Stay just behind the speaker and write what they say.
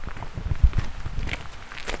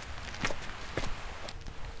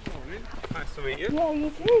Nice to meet you. Yeah, you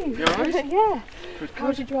too. You alright? Yeah. Good,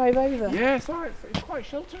 How'd you drive over? Yeah, it's alright. It's quite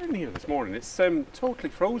sheltered in here this morning. It's totally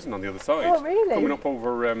frozen on the other side. Oh, really? Coming up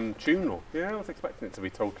over Tunel. Yeah, I was expecting it to be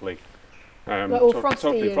totally Like all frosty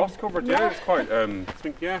totally and- frost covered. Yeah. Yeah, it's quite. It's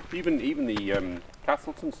been, yeah, even the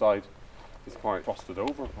Castleton side is quite frosted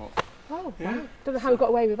over. But Oh, Yeah. wow. Don't know how we got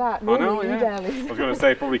away with that. I know, Normally you yeah. down I is. was going to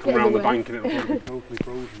say probably come Get in around the the way. bank and it'll probably be totally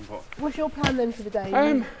frozen. But What's your plan then for the day?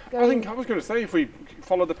 I think I was going to say if we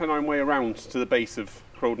follow the Pennine Way around to the base of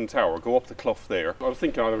Crowden Tower, go up the clough there. I was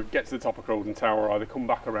thinking either get to the top of Crowden Tower, either come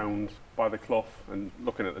back around by the clough and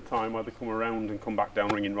looking at the time, either come around and come back down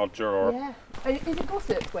Ringing Roger, or Yeah. Is it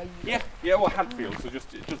Gossip where you yeah, well Hadfield, so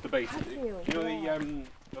just the base. Hadfield, You know yeah.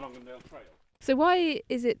 the Longdale Trail. So why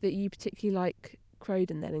is it that you particularly like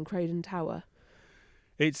Crowden then and Crowden Tower?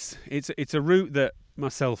 It's a route that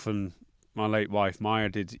myself and my late wife Maya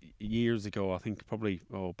did years ago. I think probably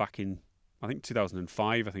back in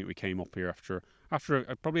 2005. I think we came up here after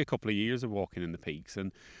probably a couple of years of walking in the peaks,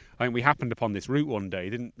 and I think we happened upon this route one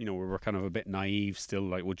day. We were kind of a bit naive still,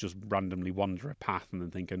 like we'd just randomly wander a path and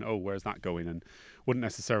then thinking, oh, where's that going, and wouldn't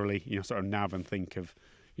necessarily sort of nav and think of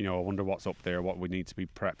I wonder what's up there, what we need to be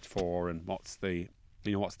prepped for, and what's the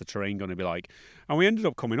terrain going to be like. And we ended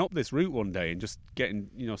up coming up this route one day and just getting,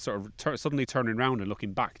 suddenly turning around and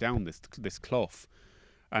looking back down this clough.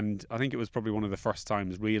 And I think it was probably one of the first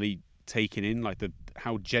times really taking in like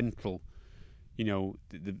how gentle, the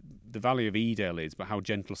Valley of Edale is, but how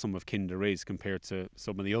gentle some of Kinder is compared to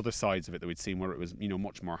some of the other sides of it that we'd seen where it was,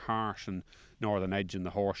 much more harsh, and Northern Edge and the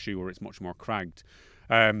Horseshoe where it's much more cragged.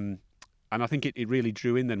 And I think it really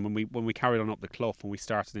drew in then when we carried on up the clough and we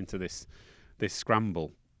started into this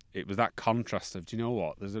scramble. It was that contrast of, do you know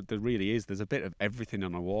what? There's a bit of everything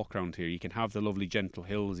on a walk around here. You can have the lovely gentle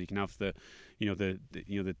hills. You can have the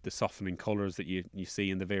softening colours that you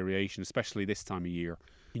see in the variation, especially this time of year.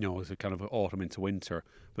 As a kind of autumn into winter.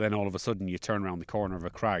 But then all of a sudden you turn around the corner of a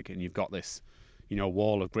crag and you've got this,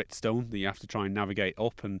 wall of grit stone that you have to try and navigate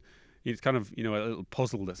up, and it's kind of a little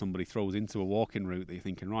puzzle that somebody throws into a walking route that you're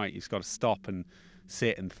thinking, right, you've got to stop and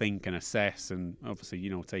sit and think and assess, and obviously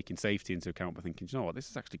taking safety into account, but thinking, you know what, this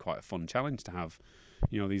is actually quite a fun challenge to have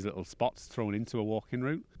these little spots thrown into a walking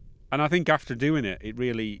route. And I think after doing it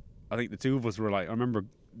really, I think the two of us were like, I remember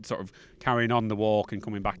sort of carrying on the walk and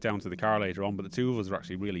coming back down to the car later on, but the two of us were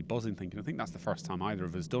actually really buzzing, thinking, I think that's the first time either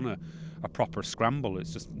of us done a proper scramble.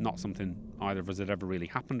 It's just not something either of us had ever really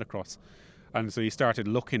happened across. And so you started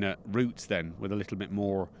looking at routes then with a little bit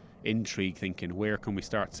more intrigue, thinking, where can we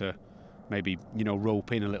start to maybe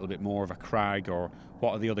rope in a little bit more of a crag, or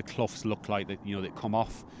what are the other cloughs look like that that come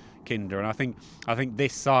off Kinder. And I think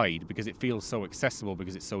this side, because it feels so accessible,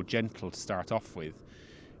 because it's so gentle to start off with,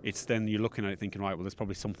 it's then you're looking at it thinking, right, well, there's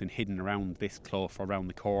probably something hidden around this clough, around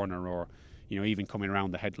the corner, or even coming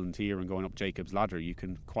around the headland here and going up Jacob's Ladder. You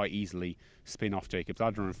can quite easily spin off Jacob's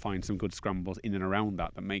Ladder and find some good scrambles in and around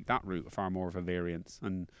that make that route far more of a variance,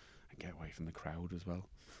 and get away from the crowd as well.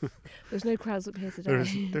 There's no crowds up here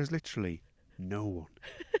today. There's literally no one.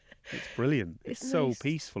 It's brilliant. It's so nice.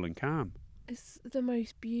 peaceful and calm. It's the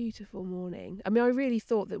most beautiful morning. I mean, I really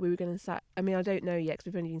thought that we were going to I don't know yet, because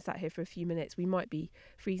we've only been sat here for a few minutes. We might be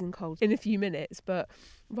freezing cold in a few minutes, but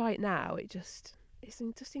right now it's just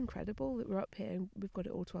incredible that we're up here and we've got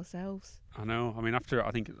it all to ourselves. I know. I mean, after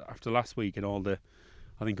last week and all the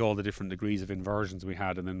different degrees of inversions we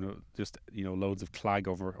had, and then just loads of clag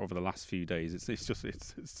over the last few days.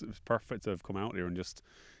 It's perfect to have come out here and just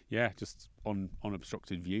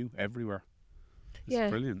unobstructed view everywhere.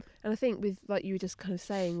 It's brilliant. And I think with, like you were just kind of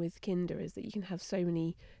saying with Kinder, is that you can have so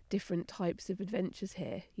many different types of adventures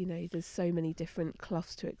here. There's so many different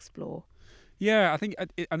cloughs to explore. Yeah, I think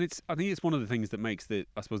it's one of the things that makes the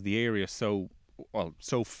area so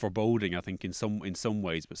foreboding, I think, in some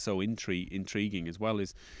ways, but so intriguing as well.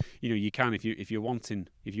 Is you can, if you're wanting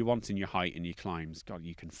your height and your climbs, God,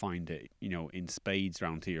 you can find it in spades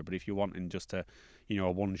around here. But if you're wanting just a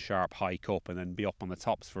one sharp hike up and then be up on the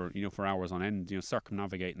tops for hours on end,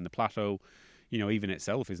 circumnavigating the plateau, even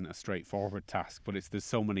itself isn't a straightforward task. But there's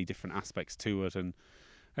so many different aspects to it, and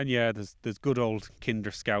yeah, there's good old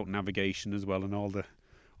Kinder Scout navigation as well, and all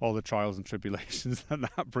the trials and tribulations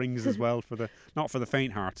that brings as well, not for the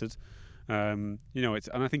faint-hearted. It's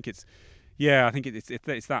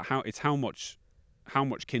how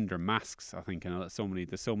much Kinder masks, I think, and there's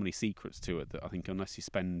so many secrets to it that I think unless you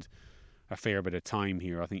spend a fair bit of time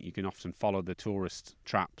here, I think you can often follow the tourist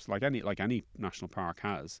traps like any national park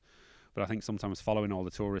has. But I think sometimes following all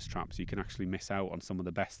the tourist traps, you can actually miss out on some of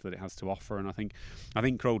the best that it has to offer. And I think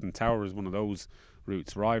Crowden Tower is one of those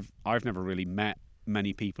routes where I've never really met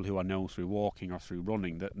many people who I know through walking or through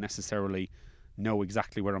running that necessarily know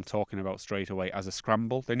exactly where I'm talking about straight away as a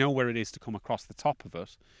scramble. They know where it is to come across the top of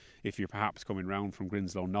it. If you're perhaps coming round from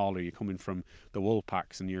Grinslow Knoll, or you're coming from the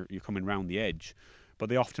Woolpacks and you're coming round the edge, but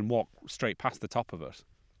they often walk straight past the top of it.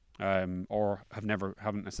 Or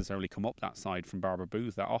haven't necessarily come up that side from Barber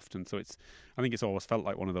Booth that often. So I think it's always felt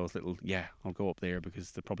like one of those little, I'll go up there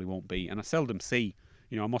because there probably won't be. And I seldom see,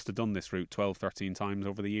 I must have done this route 12, 13 times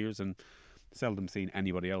over the years, and seldom seen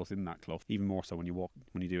anybody else in that clough. Even more so when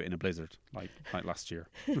you do it in a blizzard, like last year.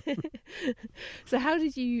 So how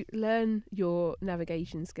did you learn your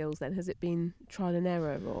navigation skills then? Has it been trial and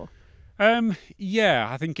error, or?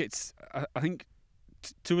 I think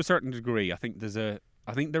to a certain degree, I think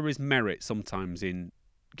there is merit sometimes in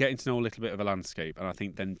getting to know a little bit of a landscape, and I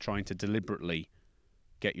think then trying to deliberately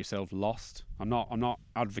get yourself lost. I'm not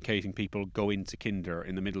advocating people go into Kinder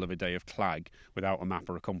in the middle of a day of clag without a map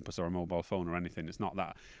or a compass or a mobile phone or anything. It's not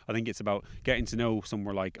that. I think it's about getting to know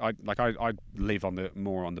somewhere like I live on the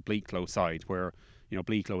Bleaklow side, where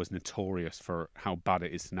Bleaklow is notorious for how bad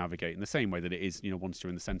it is to navigate, in the same way that it is once you're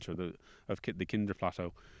in the centre of the Kinder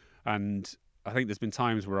Plateau. And I think there's been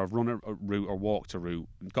times where I've run a route or walked a route,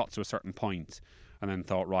 got to a certain point, and then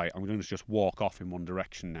thought, right, I'm going to just walk off in one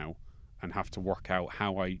direction now, and have to work out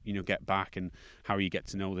how I get back, and how you get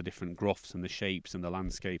to know the different groughs and the shapes and the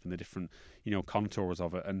landscape and the different contours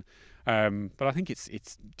of it. And but I think it's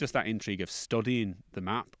just that intrigue of studying the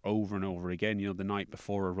map over and over again. The night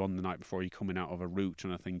before a run, the night before you're coming out of a route,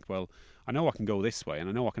 and I think, well, I know I can go this way, and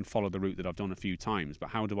I know I can follow the route that I've done a few times, but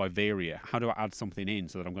how do I vary it? How do I add something in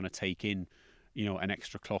so that I'm going to take in an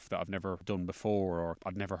extra clough that I've never done before, or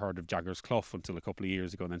I'd never heard of Jagger's Clough until a couple of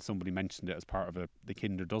years ago, and then somebody mentioned it as part of the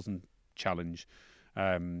Kinder Dozen challenge,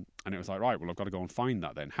 and it was like, right, well, I've got to go and find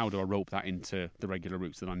that then. How do I rope that into the regular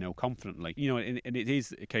routes that I know confidently? And it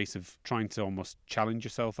is a case of trying to almost challenge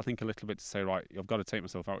yourself, I think, a little bit, to say, right, I've got to take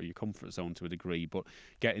myself out of your comfort zone to a degree, but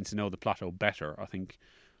getting to know the plateau better, I think,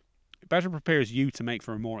 better prepares you to make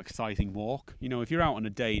for a more exciting walk. If you're out on a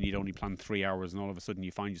day and you'd only planned 3 hours, and all of a sudden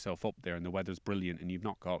you find yourself up there and the weather's brilliant and you've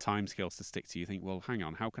not got time scales to stick to, you think, well, hang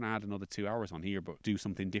on, how can I add another 2 hours on here but do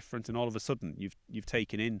something different? And all of a sudden you've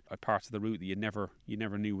taken in a part of the route that you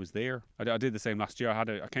never knew was there. I did the same last year.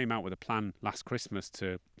 I came out with a plan last Christmas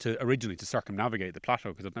to originally to circumnavigate the plateau,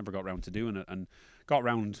 because I've never got round to doing it, and got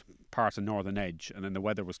round part of Northern Edge, and then the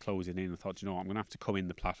weather was closing in. I thought, I'm going to have to come in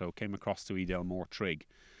the plateau. Came across to Edelmore Trig,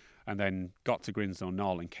 and then got to Grinslow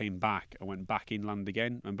Knoll and came back and went back inland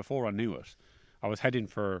again. And before I knew it, I was heading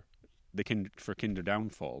for Kinder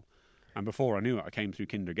Downfall, and before I knew it, I came through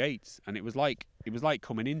Kinder Gates, and it was like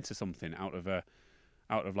coming into something out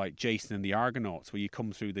of like Jason and the Argonauts, where you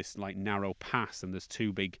come through this like narrow pass, and there's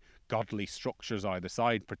two big godly structures either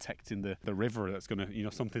side protecting the river that's going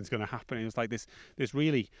to, something's going to happen. And it was like this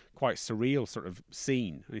really quite surreal sort of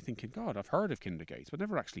scene, and you're thinking, God, I've heard of Kinder Gates, but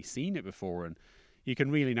never actually seen it before. And you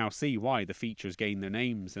can really now see why the features gain their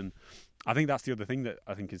names. And I think that's the other thing that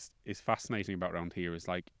I think is fascinating about around here, is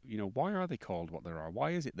like, why are they called what they are?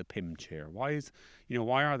 Why is it the Pym Chair? Why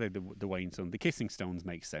are they the Wainstone? The Kissing Stones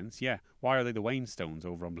make sense, yeah. Why are they the Wainstones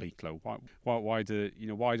over on Bleaklow? Why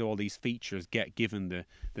do all these features get given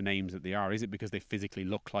the names that they are? Is it because they physically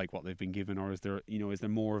look like what they've been given, or is there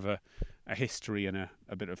more of a history and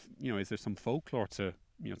a bit of, is there some folklore to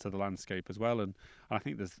the landscape as well? And I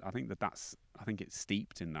think it's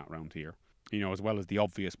steeped in that round here, as well as the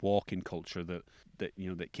obvious walking culture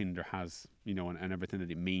that Kinder has, and everything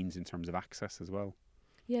that it means in terms of access as well.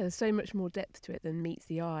 Yeah, there's so much more depth to it than meets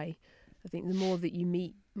the eye. I think the more that you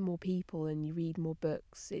meet more people and you read more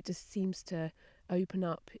books, it just seems to open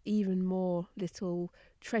up even more little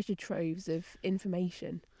treasure troves of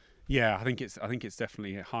information. Yeah, I think it's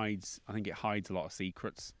definitely it hides a lot of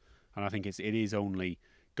secrets, and I think it is only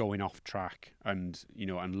going off track and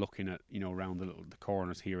and looking at around the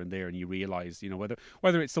corners here and there, and you realise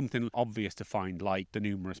whether it's something obvious to find, like the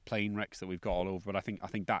numerous plane wrecks that we've got all over. But I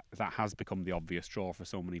think that has become the obvious draw for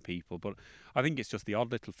so many people. But I think it's just the odd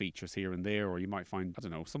little features here and there, or you might find, I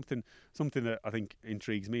don't know, something that I think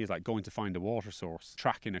intrigues me is like going to find a water source,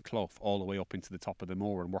 tracking a clough all the way up into the top of the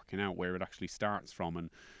moor and working out where it actually starts from,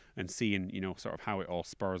 and seeing sort of how it all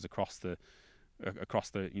spurs across the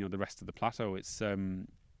the rest of the plateau. It's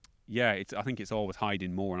I think it's always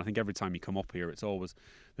hiding more, and I think every time you come up here, there's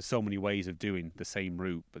so many ways of doing the same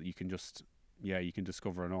route, but you can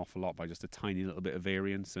discover an awful lot by just a tiny little bit of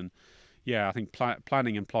variance. And I think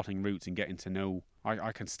planning and plotting routes and getting to know,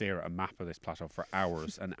 I can stare at a map of this plateau for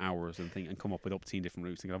hours and hours and come up with up to 10 different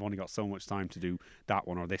routes, thinking I've only got so much time to do that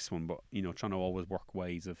one or this one, but trying to always work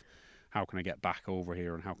ways of how can I get back over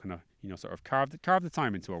here, and how can I sort of carve the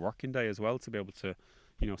time into a working day as well, to be able to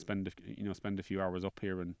spend a few hours up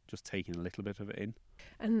here and just taking a little bit of it in.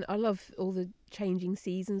 And I love all the changing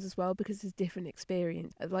seasons as well, because it's a different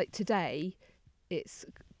experience. Like today, it's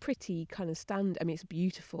pretty kind of standard. I mean, it's a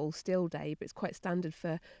beautiful still day, but it's quite standard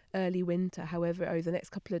for early winter. However, over the next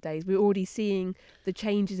couple of days, we're already seeing the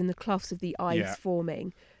changes in the cloughs of the ice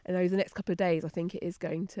forming. And over the next couple of days, I think it is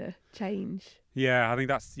going to change. Yeah, I think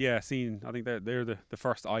that's I think they're the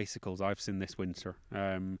first icicles I've seen this winter.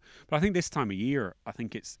 But I think this time of year, I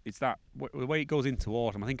think it's that the way it goes into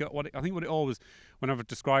autumn. I think what it always, when I've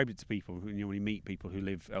described it to people, when you meet people who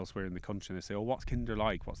live elsewhere in the country, and they say, "Oh, what's Kinder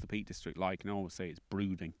like? What's the Peak District like?" And I always say it's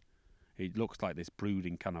brooding. It looks like this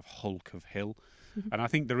brooding kind of hulk of hill. And I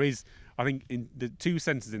think in the two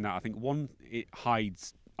senses in that, I think one, it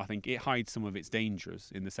hides some of its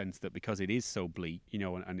dangers, in the sense that because it is so bleak,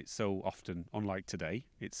 and it's so often, unlike today,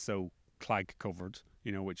 it's so clag covered,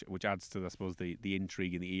 which adds to, I suppose, the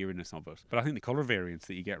intrigue and the eeriness of it. But I think the colour variance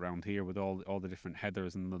that you get around here with all the different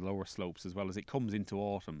heathers and the lower slopes, as well as it comes into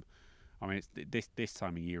autumn. I mean, it's this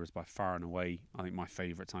time of year is by far and away, I think, my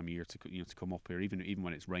favourite time of year to come up here, even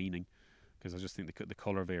when it's raining. Because I just think the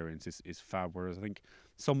colour variance is fab. Whereas I think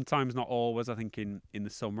sometimes, not always, I think in the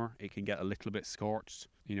summer it can get a little bit scorched.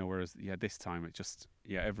 Whereas this time it just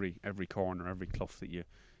every corner, every clough that you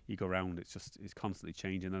go around, it's constantly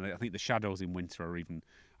changing. And I think the shadows in winter are even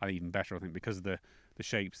better. I think because of the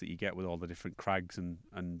shapes that you get with all the different crags and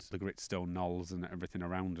the gritstone knolls and everything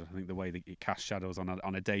around it. I think the way that it casts shadows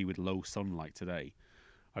on a day with low sun like today,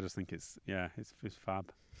 I just think it's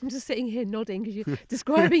fab. I'm just sitting here nodding because you're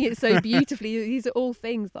describing it so beautifully. These are all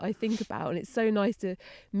things that I think about, and it's so nice to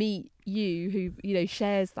meet you who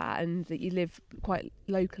shares that, and that you live quite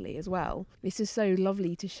locally as well. It's just so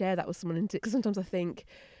lovely to share that with someone, because sometimes I think,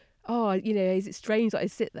 is it strange that I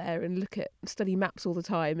sit there and study maps all the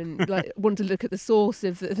time and want to look at the source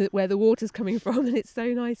of where the water's coming from, and it's so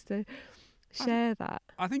nice to share that.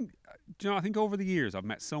 I think over the years I've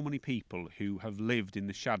met so many people who have lived in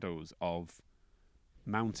the shadows of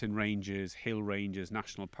mountain ranges, hill ranges,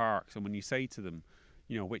 national parks, and when you say to them,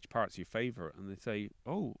 which part's your favourite, and they say,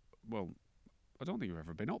 "Oh, well, I don't think you've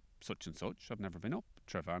ever been up such and such. I've never been up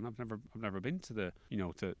Trevan. I've never been to the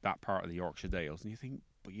to that part of the Yorkshire Dales." And you think,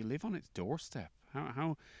 but you live on its doorstep.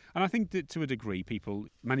 How? And I think that to a degree,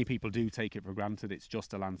 many people do take it for granted. It's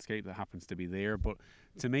just a landscape that happens to be there. But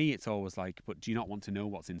to me, it's always like, but do you not want to know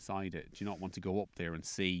what's inside it? Do you not want to go up there and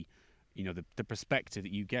see, the perspective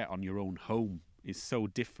that you get on your own home is so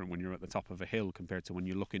different when you're at the top of a hill compared to when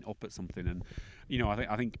you're looking up at something. And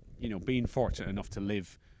I think being fortunate enough to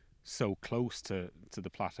live so close to the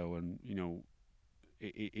plateau, and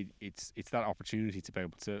it's that opportunity to be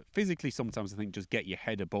able to physically sometimes, I think, just get your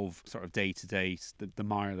head above sort of day to day, the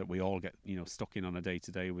mire that we all get stuck in on a day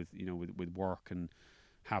to day with with work and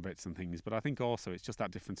habits and things. But I think also it's just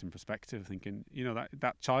that difference in perspective, thinking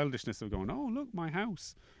that childishness of going, oh look, my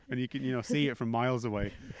house, and you can see it from miles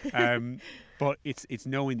away. But it's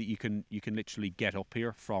knowing that you can literally get up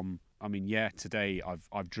here from. I mean, today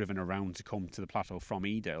I've driven around to come to the plateau from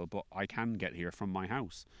Edale, but I can get here from my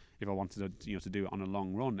house if I wanted to do it on a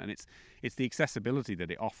long run. And it's the accessibility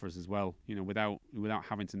that it offers as well, without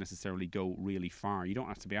having to necessarily go really far. You don't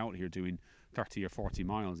have to be out here doing 30 or 40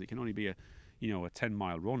 miles. It can only be a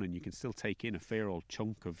 10-mile run, and you can still take in a fair old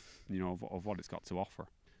chunk of what it's got to offer.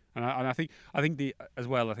 And I think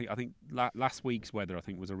last week's weather, I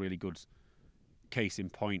think, was a really good case in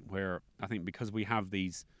point, where I think because we have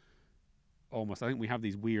these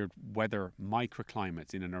weird weather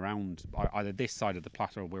microclimates in and around either this side of the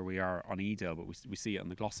plateau where we are on Edale, but we see it on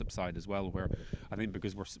the Glossop side as well, where I think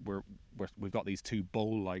because we've got these two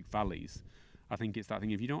bowl-like valleys, I think it's that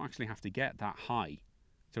thing, if you don't actually have to get that high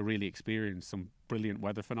to really experience some brilliant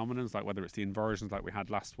weather phenomena, like whether it's the inversions like we had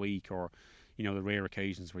last week, or the rare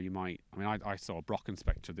occasions where you might. I mean, I saw a Brocken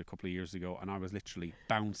spectre a couple of years ago, and I was literally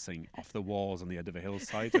bouncing off the walls on the edge of a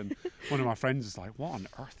hillside. And one of my friends was like, "What on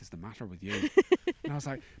earth is the matter with you?" And I was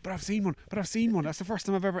like, "But I've seen one. That's the first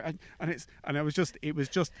time I've ever." And it was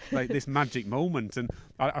just like this magic moment. And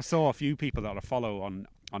I saw a few people that I follow on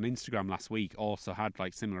Instagram last week also had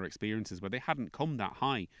like similar experiences where they hadn't come that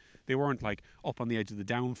high. They weren't like up on the edge of the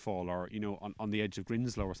downfall, or on the edge of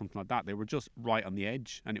Grinslow or something like that. They were just right on the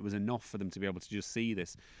edge, and it was enough for them to be able to just see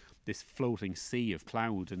this floating sea of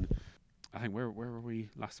cloud. And I think where were we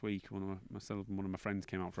last week? Myself and one of my friends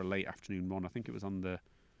came out for a late afternoon run. I think it was on the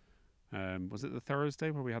was it the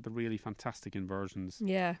Thursday where we had the really fantastic inversions?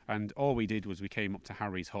 Yeah. And all we did was we came up to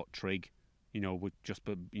Harry's Hut Trig, with just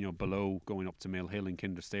below going up to Mill Hill and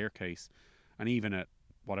Kinder Staircase, and even at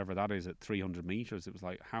whatever that is at 300 meters, it was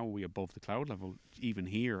like, how are we above the cloud level even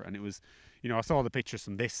here? And it was I saw the pictures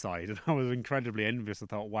from this side and I was incredibly envious. I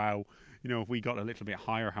thought, wow, if we got a little bit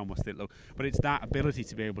higher, how must it look? But it's that ability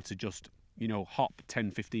to be able to just, hop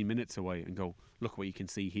 10, 15 minutes away and go, look what you can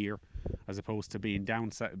see here, as opposed to being down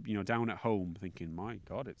at home thinking, my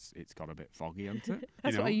God, it's got a bit foggy, hasn't it?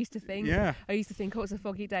 That's what I used to think. Yeah. I used to think, oh, it's a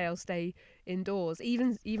foggy day, I'll stay indoors.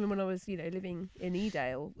 Even when I was, living in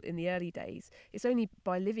Edale in the early days, it's only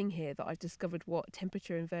by living here that I've discovered what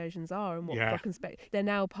temperature inversions are and what Brocken spectrum. They're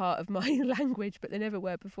now part of my language, but they never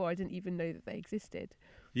were before. I didn't even know that they existed.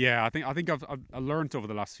 Yeah, I think I've learned over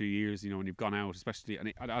the last few years, when you've gone out, especially,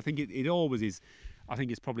 and I think it always is. I think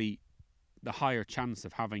it's probably the higher chance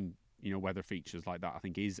of having weather features like that. I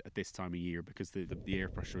think is at this time of year because the air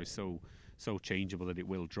pressure is so changeable that it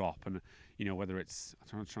will drop, and whether it's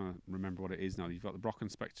I'm trying to remember what it is now. You've got the Brocken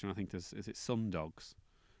spectrum. I think is it sundogs,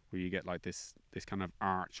 where you get like this kind of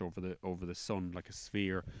arch over the sun, like a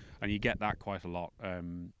sphere, and you get that quite a lot.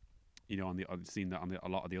 I've seen that on a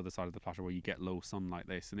lot of the other side of the plateau where you get low sun like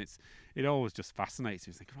this, and it always just fascinates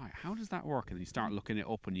you. You think, right, how does that work? And then you start looking it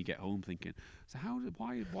up, and you get home thinking, so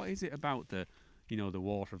what is it about the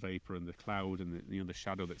water vapor and the cloud and the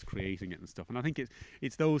shadow that's creating it and stuff? And I think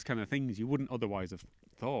it's those kind of things you wouldn't otherwise have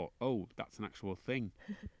thought, oh, that's an actual thing.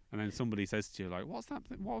 And then somebody says to you, like, what's that?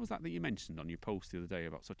 What was that you mentioned on your post the other day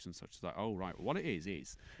about such and such? It's like, oh, right, what it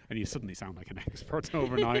is. And you suddenly sound like an expert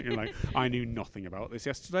overnight. You're like, I knew nothing about this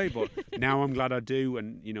yesterday, but now I'm glad I do.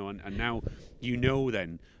 And, and now,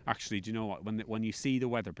 then, actually, do you know what? When you see the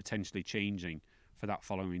weather potentially changing for that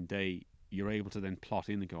following day, you're able to then plot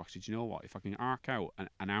in and go, actually, do you know what? If I can arc out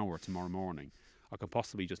an hour tomorrow morning, I could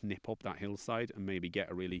possibly just nip up that hillside and maybe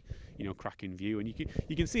get a really, cracking view. And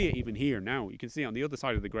you can see it even here now. You can see on the other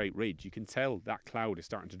side of the Great Ridge, you can tell that cloud is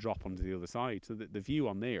starting to drop onto the other side. So the view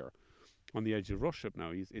on there, on the edge of Rushope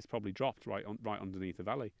now, is probably dropped right underneath the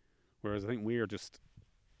valley. Whereas I think we're just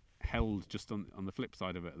held just on the flip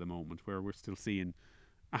side of it at the moment, where we're still seeing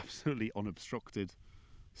absolutely unobstructed,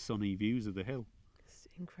 sunny views of the hill. It's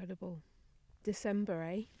incredible. December,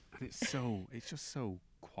 eh? And it's just so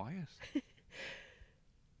quiet.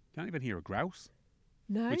 Can't even hear a grouse.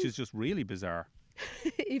 No. Which is just really bizarre.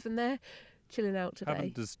 Even they're chilling out today.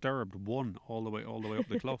 Haven't disturbed one all the way up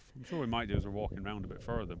the clough. I'm sure we might do as we're walking around a bit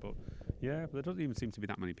further, but yeah, but there doesn't even seem to be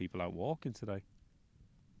that many people out walking today.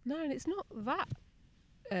 No, and it's not that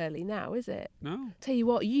early now, is it? No. Tell you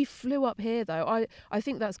what, you flew up here though. I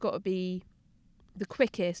think that's got to be the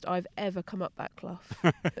quickest I've ever come up that clough.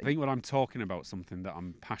 I think when I'm talking about something that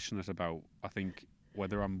I'm passionate about, I think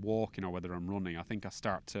whether I'm walking or whether I'm running, I think I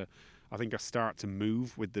start to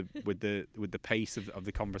move with the pace of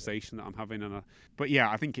the conversation that I'm having. But yeah,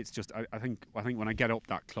 I think it's just I think when I get up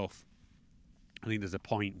that clough, I think there's a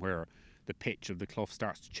point where the pitch of the clough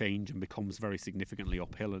starts to change and becomes very significantly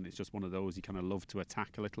uphill, and it's just one of those you kind of love to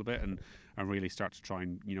attack a little bit and really start to try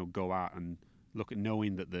and go at and look at,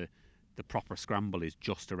 knowing that the proper scramble is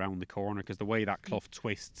just around the corner, because the way that clough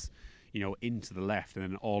twists, into the left, and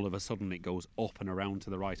then all of a sudden it goes up and around to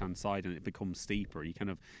the right hand side and it becomes steeper. You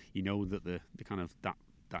kind of that the kind of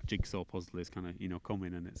that jigsaw puzzle is kind of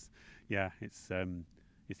coming, and it's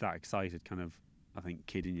that excited kind of, I think,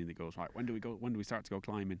 kid in you that goes, right, when do we start to go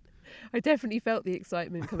climbing? I definitely felt the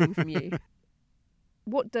excitement coming from you.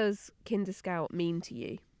 What does Kinder Scout mean to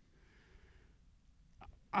you?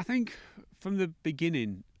 I think from the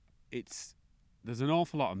beginning, there's an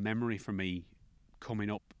awful lot of memory for me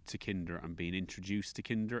coming up to Kinder and being introduced to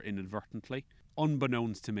Kinder inadvertently.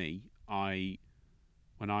 Unbeknownst to me,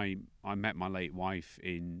 when I met my late wife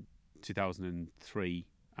in 2003,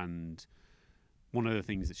 and one of the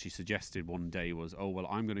things that she suggested one day was, oh, well,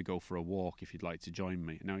 I'm going to go for a walk if you'd like to join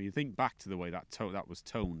me. Now, you think back to the way that was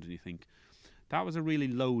toned, and you think, that was a really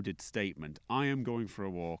loaded statement. I am going for a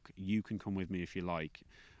walk. You can come with me if you like.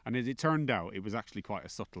 And as it turned out, it was actually quite a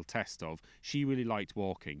subtle test of, she really liked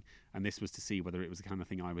walking, and this was to see whether it was the kind of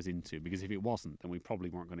thing I was into, because if it wasn't, then we probably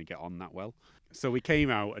weren't going to get on that well. So we came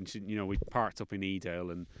out, and we parked up in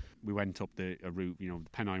Edale, and we went up a route, the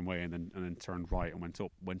Pennine Way, and then turned right and went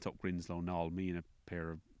up Grinslow Knoll, me in a pair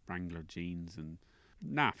of Wrangler jeans and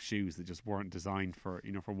naff shoes that just weren't designed for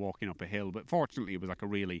walking up a hill. But fortunately, it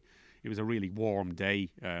was a really warm day,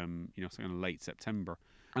 so in late September.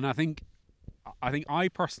 And I think I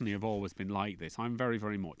personally have always been like this. I'm very,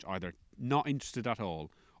 very much either not interested at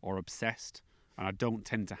all or obsessed, and I don't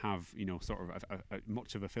tend to have, sort of a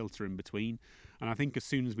much of a filter in between. And I think as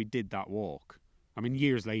soon as we did that walk, I mean,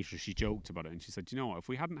 years later, she joked about it and she said, what, if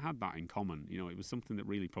we hadn't had that in common, it was something that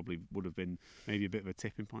really probably would have been maybe a bit of a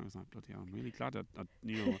tipping point. I was like, bloody hell, I'm really glad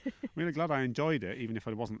really glad I enjoyed it, even if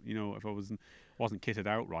I wasn't, if I wasn't kitted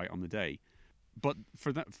out right on the day. but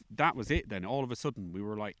for that was it. Then all of a sudden we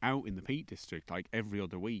were like out in the Peak District like every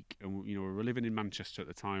other week, and we were living in Manchester at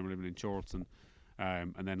the time, we were living in Chorlton.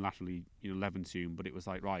 And then latterly, Levenshulme. But it was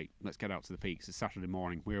like, right, let's get out to the peaks. It's Saturday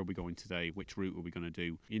morning. Where are we going today? Which route are we going to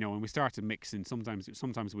do? And we started mixing.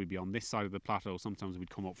 Sometimes we'd be on this side of the plateau. Sometimes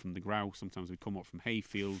we'd come up from the Grouse. Sometimes we'd come up from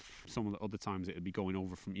Hayfield. Some of the other times it would be going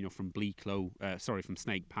over from Bleaklow, from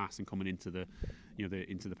Snake Pass, and coming into the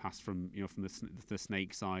into the pass from from the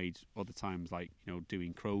Snake side. Other times like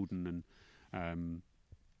doing Crowden and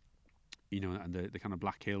and the kind of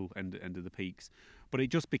Black Hill end of the peaks. But it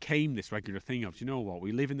just became this regular thing of,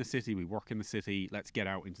 we live in the city, we work in the city, let's get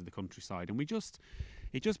out into the countryside. And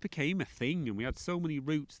it just became a thing. And we had so many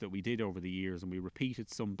routes that we did over the years, and we repeated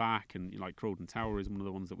some back. And like Crowden Tower is one of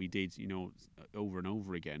the ones that we did, over and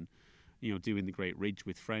over again, doing the Great Ridge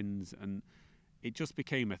with friends. And it just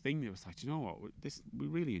became a thing that was like, we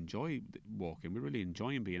really enjoy walking, we're really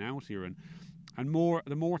enjoying being out here. And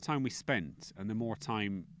the more time we spent, and the more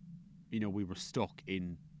time we were stuck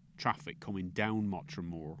in traffic coming down Mottram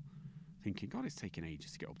Moor, thinking, God, it's taking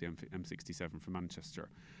ages to get up the M67 from Manchester.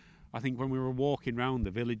 I think when we were walking around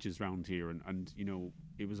the villages around here, and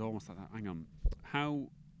it was almost like that, hang on,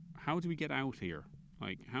 how do we get out here?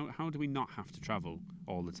 Like, how do we not have to travel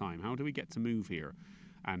all the time? How do we get to move here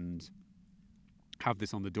and have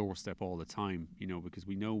this on the doorstep all the time? Because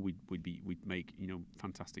we know we'd make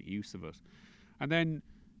fantastic use of it. And then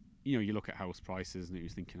you look at house prices, and it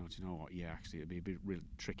was thinking, actually it'd be a bit real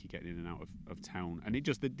tricky getting in and out of town. And it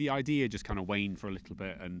just the idea just kind of waned for a little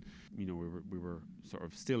bit, and we were sort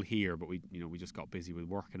of still here, but we just got busy with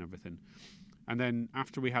work and everything. And then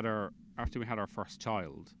after we had our first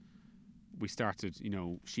child, we started,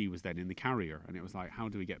 she was then in the carrier, and it was like, how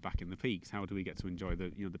do we get back in the peaks? How do we get to enjoy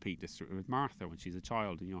the the Peak District with Martha when she's a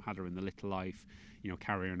child? And had her in the Little Life,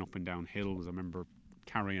 carrying her up and down hills. I remember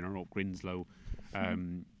carrying her up Grinslow,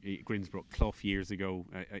 Grinsbrook Clough years ago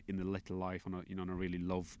in the Little Life on a really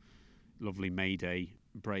lovely May Day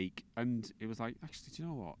break. And it was like, actually, do you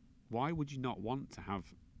know what? Why would you not want to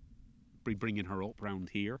be bringing her up round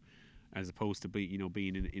here, as opposed to being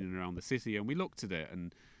in and around the city? And we looked at it,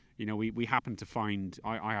 and we happened to find,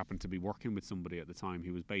 I happened to be working with somebody at the time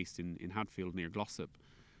who was based in Hadfield near Glossop,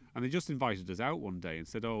 and they just invited us out one day and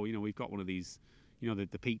said, we've got one of these.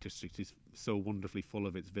 The Peak District is so wonderfully full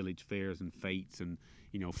of its village fairs and fetes and,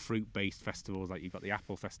 fruit-based festivals, like you've got the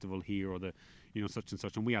Apple Festival here, or the, such and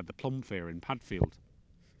such. And we had the Plum Fair in Padfield.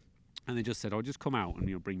 And they just said, just come out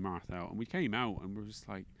and, bring Martha out. And we came out, and we were just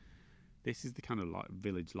like, this is the kind of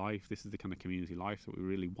village life, this is the kind of community life that we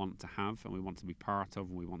really want to have, and we want to be part of,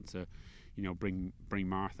 and we want to, bring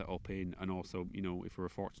Martha up in, and also, if we're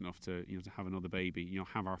fortunate enough to, to have another baby,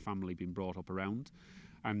 have our family being brought up around.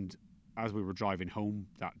 And as we were driving home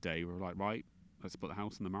that day, we were like, right, let's put the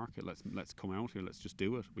house on the market. Let's come out here. Let's just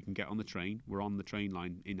do it. We can get on the train. We're on the train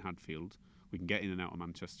line in Hadfield. We can get in and out of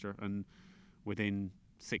Manchester. And within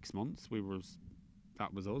 6 months,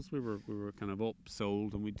 that was us. We were kind of up,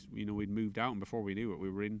 sold, and we'd moved out. And before we knew it, we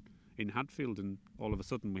were in Hadfield. And all of a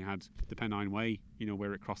sudden, we had the Pennine Way,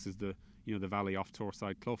 where it crosses the the valley off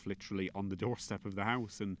Torside Clough, literally on the doorstep of the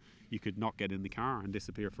house. And you could not get in the car and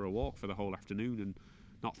disappear for a walk for the whole afternoon and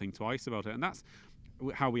not think twice about it. And that's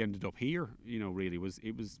how we ended up here, really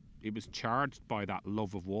it was charged by that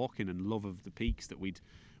love of walking and love of the peaks that we'd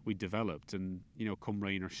developed. And come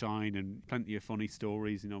rain or shine, and plenty of funny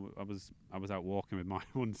stories. I was out walking with Maya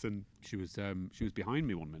once, and she was behind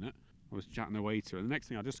me one minute. I was chatting away to her, and the next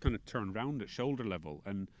thing I just kind of turned round at shoulder level,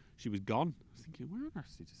 and she was gone. I was thinking, where on earth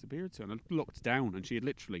has she disappeared to? And I looked down, and she had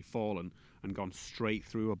literally fallen and gone straight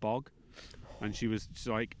through a bog. And she was just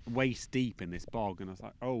like waist deep in this bog, and I was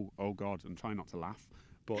like, oh God, and trying not to laugh,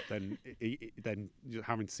 but then then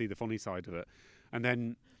having to see the funny side of it. And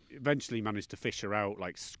then eventually managed to fish her out,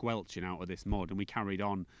 like squelching out of this mud, and we carried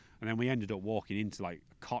on. And then we ended up walking into like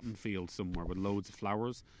a cotton field somewhere with loads of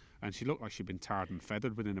flowers, and she looked like she'd been tarred and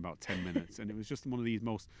feathered within about 10 minutes. And it was just one of these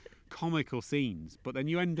most comical scenes. But then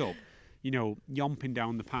you end up yomping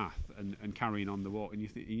down the path and carrying on the walk, and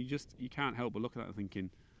you can't help but look at that and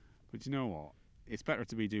thinking, but you know what? It's better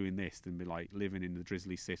to be doing this than be like living in the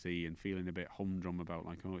drizzly city and feeling a bit humdrum about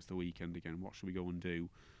like, it's the weekend again. What should we go and do?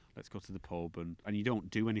 Let's go to the pub, and you don't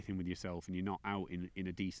do anything with yourself, and you're not out in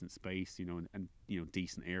a decent space, and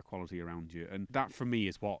decent air quality around you. And that for me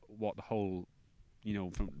is what the whole,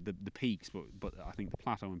 from the peaks, but I think the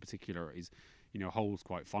plateau in particular is, holds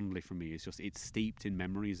quite fondly for me. It's steeped in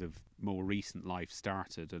memories of more recent life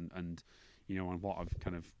started and and what I've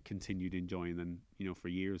kind of continued enjoying, and for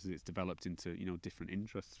years it's developed into different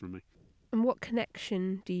interests for me. And what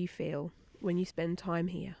connection do you feel when you spend time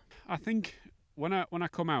here? I think when I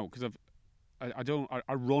come out, because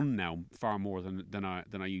I run now far more than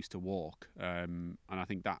I used to walk, and I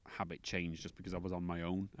think that habit changed just because I was on my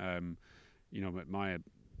own. Maya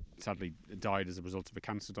sadly died as a result of a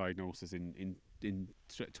cancer diagnosis in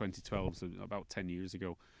 2012, so about 10 years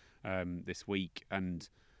ago this week. And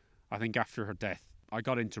I think after her death, I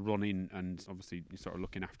got into running, and obviously sort of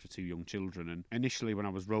looking after 2 young children. And initially when I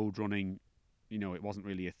was road running, it wasn't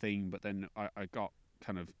really a thing, but then I got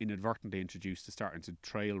kind of inadvertently introduced to starting to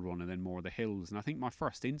trail run and then more the hills. And I think my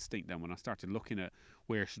first instinct then when I started looking at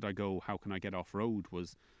where should I go, how can I get off road,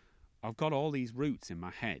 was I've got all these routes in my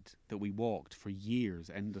head that we walked for years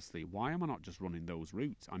endlessly. Why am I not just running those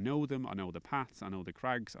routes? I know them, I know the paths, I know the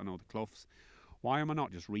crags, I know the cloughs. Why am I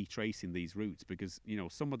not just retracing these routes? Because,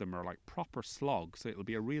 some of them are like proper slogs, so it'll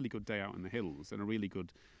be a really good day out in the hills and a really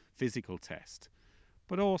good physical test.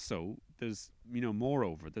 But also, there's,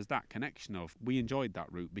 moreover, there's that connection of we enjoyed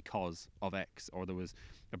that route because of X, or there was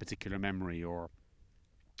a particular memory, or,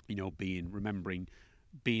 remembering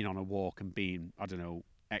being on a walk and being, I don't know,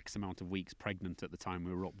 X amount of weeks pregnant at the time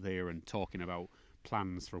we were up there and talking about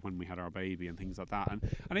plans for when we had our baby and things like that. And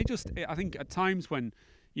I think at times when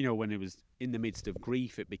it was in the midst of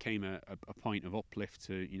grief, it became a point of uplift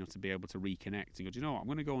to be able to reconnect and go, I'm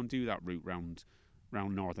going to go and do that route round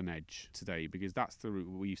Northern Edge today, because that's the route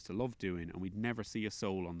we used to love doing, and we'd never see a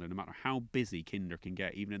soul on there, no matter how busy Kinder can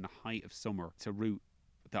get, even in the height of summer. It's a route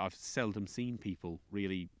that I've seldom seen people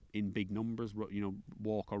really in big numbers,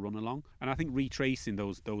 walk or run along. And I think retracing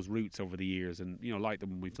those routes over the years, and like the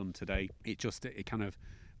one we've done today, it kind of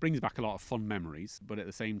brings back a lot of fun memories, but at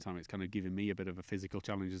the same time it's kind of giving me a bit of a physical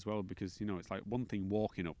challenge as well, because it's like one thing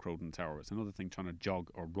walking up Crowden Tower, it's another thing trying to jog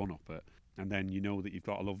or run up it, and then that you've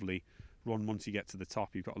got a lovely run once you get to the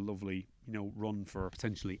top. You've got a lovely run for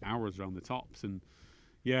potentially hours around the tops. And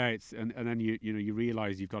yeah, it's and then you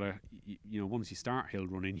realise you've got to once you start hill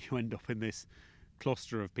running, you end up in this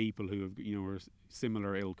cluster of people who have are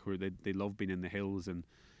similar ilk, where they love being in the hills, and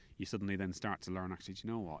you suddenly then start to learn, actually, do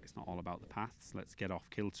you know what, it's not all about the paths, let's get off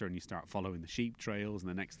kilter, and you start following the sheep trails,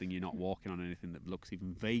 and the next thing you're not walking on anything that looks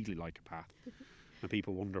even vaguely like a path, and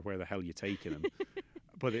people wonder where the hell you're taking them.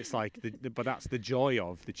 But it's like, but that's the joy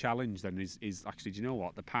of the challenge then, is actually, do you know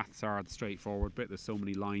what, the paths are the straightforward bit. There's so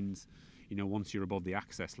many lines, once you're above the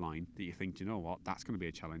access line, that you think, do you know what, that's going to be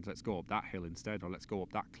a challenge, let's go up that hill instead, or let's go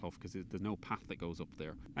up that clough, because there's no path that goes up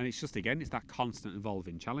there. And it's just, again, it's that constant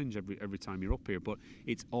evolving challenge every time you're up here. But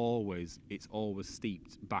it's always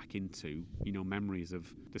steeped back into memories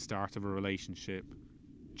of the start of a relationship,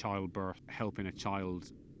 childbirth, helping a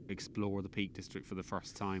child explore the Peak District for the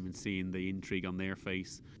first time and seeing the intrigue on their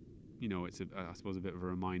face. It's I suppose a bit of a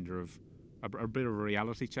reminder of a bit of a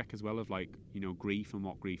reality check as well, of like grief and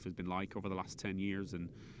what grief has been like over the last 10 years, and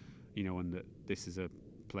and that this is a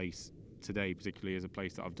place today particularly is a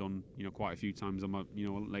place that I've done quite a few times on my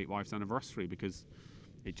late wife's anniversary, because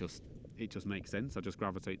it just makes sense. I just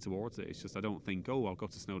gravitate towards it. It's just, I don't think, I'll go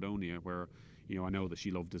to Snowdonia, where I know that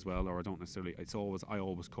she loved as well, or I don't necessarily. I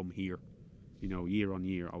always come here. Year on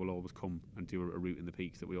year, I will always come and do a route in the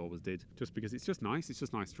peaks that we always did, just because it's just nice. It's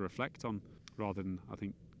just nice to reflect on, rather than, I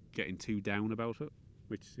think, getting too down about it,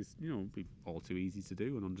 which is, be all too easy to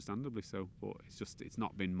do, and understandably so. But it's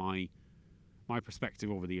not been my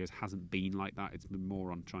perspective over the years hasn't been like that. It's been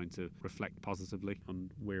more on trying to reflect positively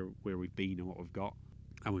on where we've been and what we've got.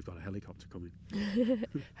 And we've got a helicopter coming.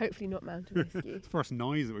 Hopefully not mountain rescue. It's the first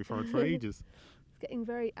noise that we've heard for ages. It's getting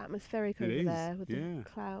very atmospheric over there with the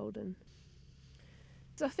cloud. And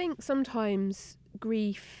so I think sometimes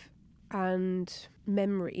grief and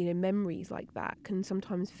memory, memories like that can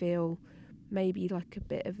sometimes feel maybe like a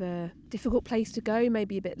bit of a difficult place to go,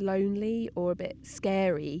 maybe a bit lonely or a bit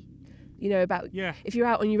scary. If you're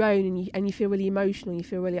out on your own and you feel really emotional, you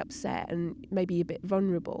feel really upset and maybe a bit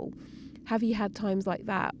vulnerable. Have you had times like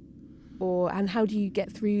that, and how do you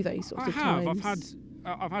get through those sorts of times?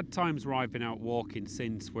 I've had times where I've been out walking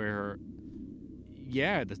since where,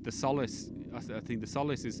 the solace. I think the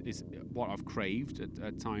solace is what I've craved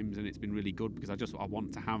at times, and it's been really good, because I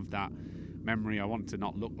want to have that memory. I want to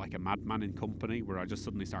not look like a madman in company, where I just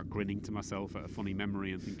suddenly start grinning to myself at a funny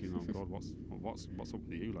memory and thinking, oh God, what's up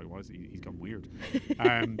with you? Like, why is he's gone weird?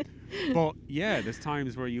 But yeah, there's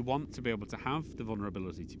times where you want to be able to have the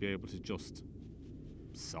vulnerability to be able to just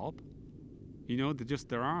sob.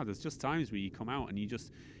 There's just times where you come out and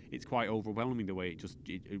it's quite overwhelming the way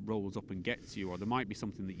it rolls up and gets you, or there might be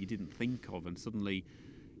something that you didn't think of, and suddenly,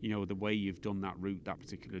 the way you've done that route that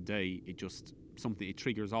particular day, it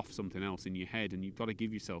triggers off something else in your head, and you've got to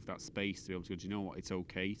give yourself that space to be able to go, do you know what, it's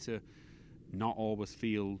okay to not always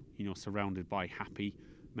feel, surrounded by happy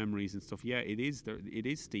memories and stuff. Yeah, it is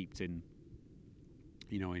steeped in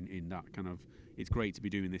in that kind of, it's great to be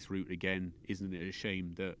doing this route again. Isn't it a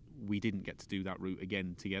shame that we didn't get to do that route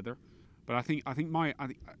again together? But I think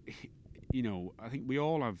we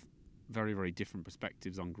all have very, very different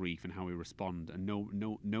perspectives on grief and how we respond, and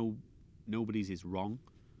nobody's is wrong.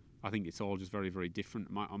 I think it's all just very, very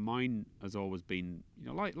different. Mine has always been,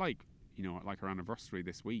 like our anniversary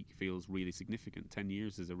this week feels really significant. 10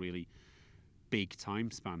 years is a really big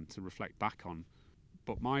time span to reflect back on.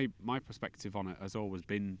 But my perspective on it has always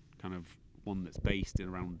been kind of one that's based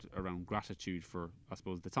around gratitude for, I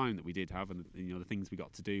suppose, the time that we did have, and the things we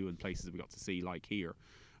got to do and places that we got to see, like here,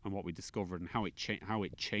 and what we discovered and how it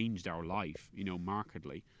changed our life,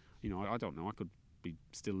 markedly. I don't know. I could be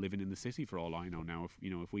still living in the city for all I know now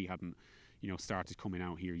if we hadn't started coming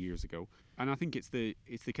out here years ago. And I think it's the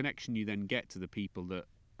connection you then get to the people that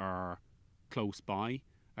are close by,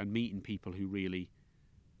 and meeting people who really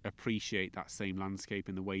appreciate that same landscape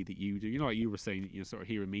in the way that you do. Like you were saying, sort of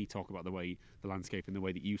hearing me talk about the landscape in the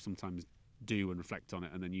way that you sometimes do and reflect on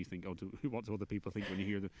it, and then you think, what do other people think when you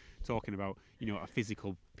hear them talking about a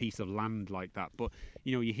physical piece of land like that? But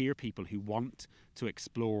you hear people who want to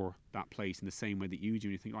explore that place in the same way that you do,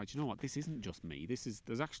 and you think, right, what, this isn't just me.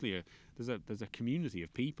 There's actually a community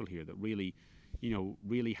of people here that really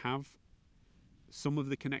really have some of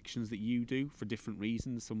the connections that you do for different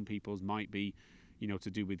reasons. Some people's might be to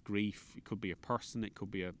do with grief. It could be a person, it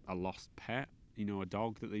could be a lost pet, a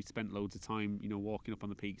dog that they spent loads of time walking up on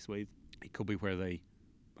the peaks with. It could be where they,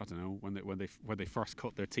 I don't know, when they first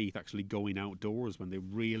cut their teeth, actually going outdoors when they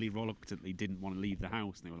really reluctantly didn't want to leave the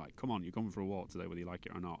house, and they were like, come on, you're going for a walk today whether you like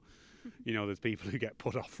it or not. There's people who get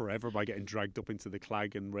put off forever by getting dragged up into the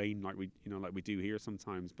clag and rain like we do here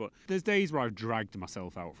sometimes. But there's days where I've dragged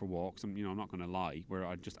myself out for walks, and I'm not going to lie, where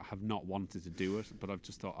I have not wanted to do it, but I've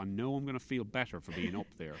just thought, I know I'm going to feel better for being up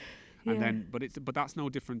there. Yeah. And then but that's no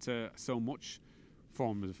different to so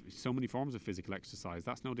many forms of physical exercise.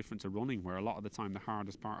 That's no different to running, where a lot of the time the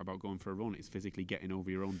hardest part about going for a run is physically getting over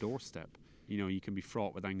your own doorstep. You can be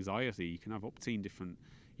fraught with anxiety, you can have upteen different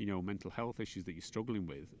mental health issues that you're struggling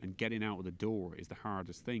with, and getting out of the door is the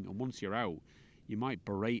hardest thing. And once you're out, you might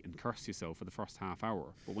berate and curse yourself for the first half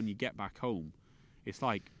hour, but when you get back home, it's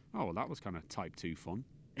like, oh well, that was kind of type 2 fun.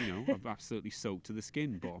 I've absolutely soaked to the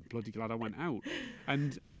skin, but I'm bloody glad I went out.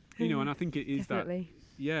 And and I think it is Definitely.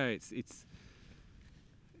 that, yeah, it's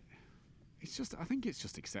just, I think it's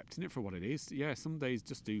just accepting it for what it is. Yeah, some days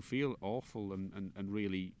just do feel awful and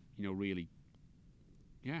really, really,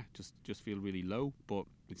 yeah, just feel really low. But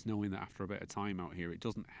it's knowing that after a bit of time out here, it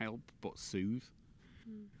doesn't help but soothe.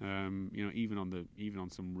 Even on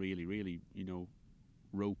some really, really,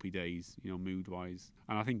 ropey days, mood wise.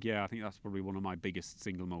 And I think that's probably one of my biggest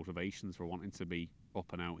single motivations for wanting to be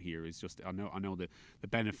up and out here, is just I know that the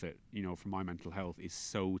benefit from my mental health is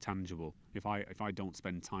so tangible. If I don't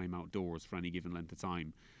spend time outdoors for any given length of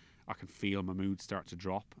time, I can feel my mood start to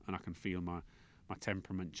drop, and I can feel my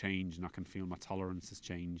temperament change, and I can feel my tolerances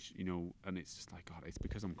change, and it's just like, God, it's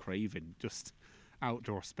because I'm craving just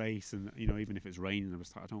outdoor space. And even if it's raining,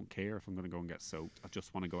 I don't care if I'm going to go and get soaked. I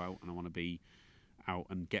just want to go out, and I want to be out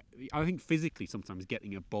and get, I think physically sometimes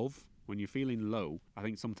getting above. When you're feeling low, I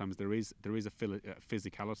think sometimes there is a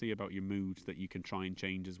physicality about your mood that you can try and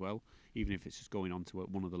change as well, even if it's just going on to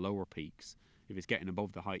one of the lower peaks. If it's getting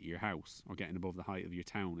above the height of your house or getting above the height of your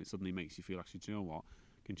town, it suddenly makes you feel, actually, do you know what,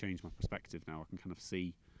 I can change my perspective now. I can kind of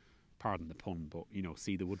see, pardon the pun, but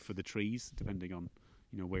see the wood for the trees, depending on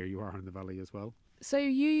where you are in the valley as well. So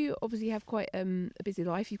you obviously have quite a busy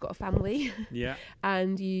life. You've got a family. Yeah.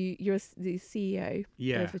 And you're the CEO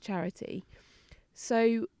of the charity.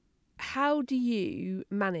 So how do you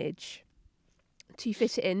manage to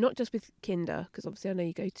fit it in, not just with Kinder, because obviously I know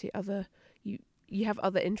you go to other, you have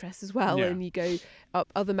other interests as well, and you go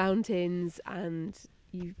up other mountains, and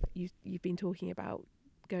you've been talking about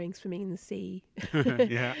going swimming in the sea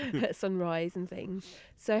at sunrise and things.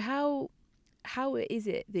 So how is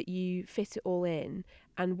it that you fit it all in,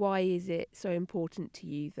 and why is it so important to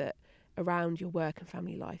you that around your work and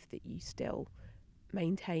family life that you still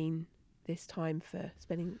maintain this time for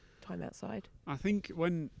spending time outside? I think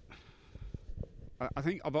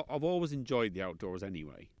I've always enjoyed the outdoors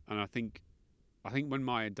anyway, and I think when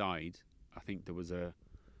Maya died, I think there was a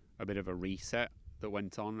bit of a reset that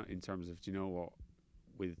went on in terms of,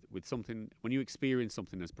 with something, when you experience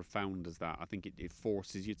something as profound as that, I think it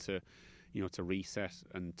forces you to to reset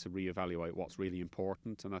and to reevaluate what's really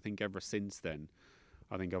important. And I think ever since then,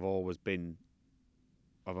 I think I've always been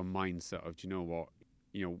of a mindset of,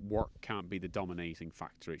 work can't be the dominating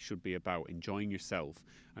factor. It should be about enjoying yourself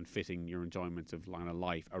and fitting your enjoyment of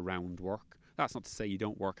life around work. that's not to say you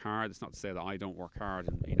don't work hard. It's not to say that I don't work hard,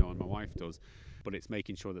 and and my wife does. But it's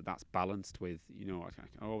making sure that that's balanced with,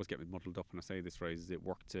 I always get muddled up when I say this phrase, is it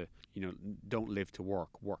work to, don't live to work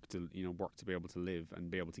to, work to be able to live and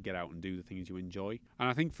be able to get out and do the things you enjoy. And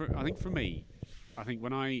I think for me,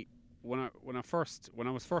 when I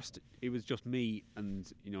was first, it was just me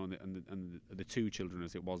and, and the two children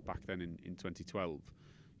as it was back then in 2012,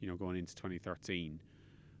 going into 2013.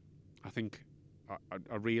 I think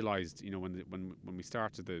I realised, when we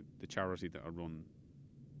started the charity that I run,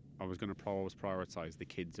 I was going to always prioritise the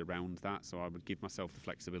kids around that. So I would give myself the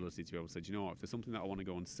flexibility to be able to say, if there's something that I want to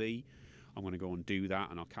go and see, I'm going to go and do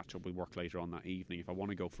that, and I'll catch up with work later on that evening. If I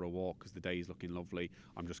want to go for a walk because the day is looking lovely,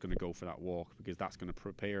 I'm just going to go for that walk, because that's going to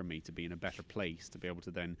prepare me to be in a better place, to be able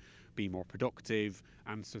to then be more productive,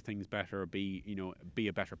 answer things better, be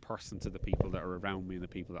a better person to the people that are around me and the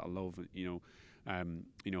people that I love,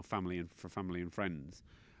 family and friends.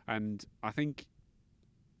 And I think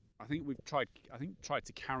we've tried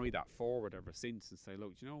to carry that forward ever since and say,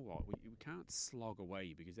 look, you know what, we can't slog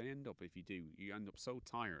away, because if you do, you end up so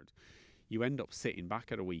tired. You end up sitting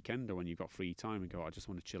back at a weekend or when you've got free time and go, I just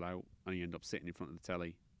want to chill out, and you end up sitting in front of the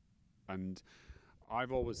telly. And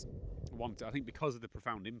I've always wanted, I think because of the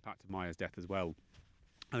profound impact of Maya's death as well,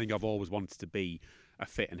 I think I've always wanted to be a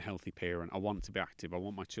fit and healthy parent. I want to be active. I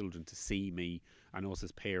want my children to see me and us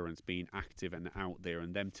as parents being active and out there,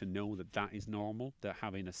 and them to know that is normal, that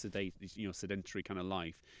having a sedentary kind of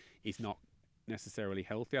life is not necessarily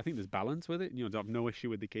healthy. I think there's balance with it. I have no issue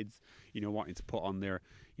with the kids, wanting to put on their,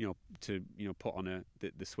 put on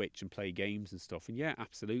the Switch and play games and stuff. And yeah,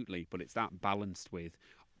 absolutely. But it's that balanced with,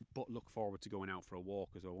 but look forward to going out for a walk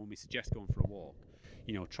as well. When we suggest going for a walk,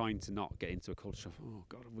 trying to not get into a culture of, oh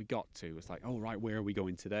God, have we got to? It's like, oh right, where are we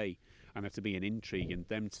going today? And there to be an intrigue, and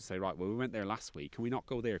them to say, right, well, we went there last week. Can we not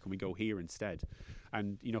go there? Can we go here instead?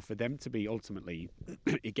 And for them to be ultimately,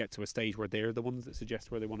 it get to a stage where they're the ones that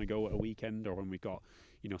suggest where they want to go at a weekend, or when we've got,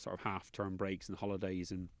 sort of half-term breaks and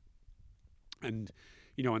holidays and and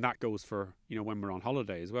that goes for, when we're on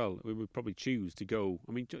holiday as well. We would probably choose to go.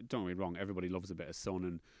 I mean, don't get me wrong, everybody loves a bit of sun,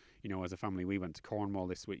 and, as a family, we went to Cornwall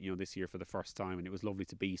this week, this year for the first time, and it was lovely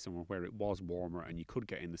to be somewhere where it was warmer and you could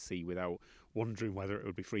get in the sea without wondering whether it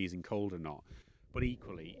would be freezing cold or not. But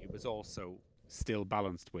equally, it was also still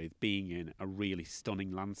balanced with being in a really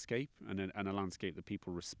stunning landscape, and a landscape that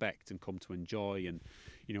people respect and come to enjoy. And,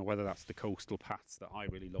 whether that's the coastal paths that I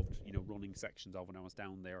really loved, running sections of when I was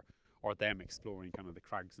down there, or them exploring kind of the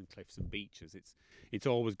crags and cliffs and beaches. It's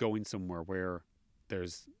always going somewhere where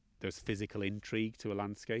there's physical intrigue to a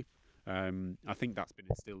landscape. I think that's been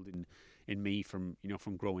instilled in me from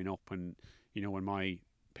growing up. And when my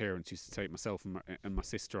parents used to take myself and my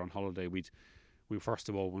sister on holiday, we first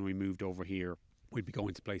of all, when we moved over here, we'd be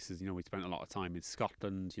going to places, we spent a lot of time in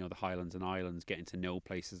Scotland, the Highlands and Islands, getting to know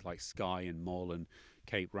places like Skye and Mull and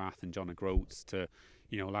Cape Wrath and John O'Groats, to,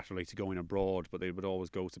 laterally to going abroad. But they would always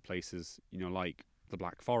go to places, like the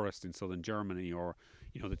Black Forest in southern Germany, or,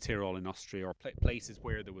 the Tyrol in Austria, or places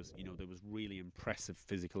where there was really impressive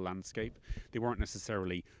physical landscape. They weren't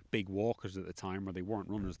necessarily big walkers at the time, or they weren't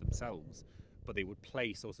runners themselves, but they would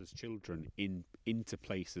place us as children into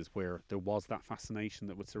places where there was that fascination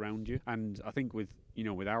that would surround you. And I think with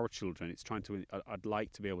our children, it's I'd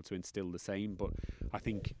like to be able to instill the same. But I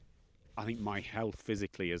think my health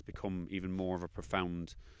physically has become even more of a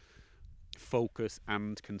profound focus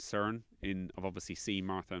and concern of obviously seeing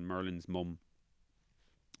Martha and Merlin's mum,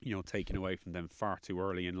 taken away from them far too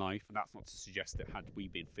early in life. And that's not to suggest that had we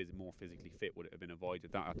been more physically fit, would it have been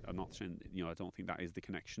avoided. That I'm not saying, I don't think that is the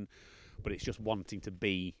connection, but it's just wanting to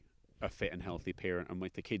be a fit and healthy parent. And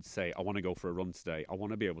with the kids say, I want to go for a run today, I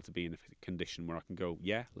want to be able to be in a condition where I can go,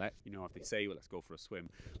 yeah, if they say, well, let's go for a swim,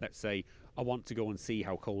 let's say, I want to go and see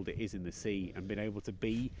how cold it is in the sea, and being able to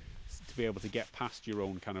be able to get past your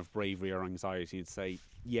own kind of bravery or anxiety and say,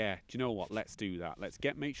 yeah, do you know what, let's do that. Let's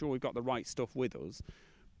make sure we've got the right stuff with us,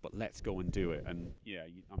 but let's go and do it. And yeah,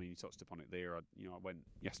 you touched upon it there. I went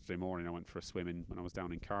yesterday morning, I went for a swim when I was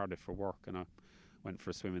down in Cardiff for work, and I went for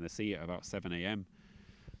a swim in the sea at about 7 a.m.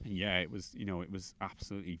 And yeah, it was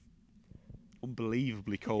absolutely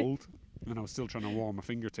unbelievably cold. And I was still trying to warm my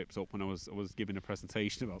fingertips up when I was giving a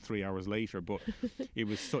presentation about 3 hours later. But it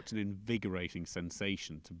was such an invigorating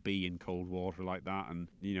sensation to be in cold water like that. And,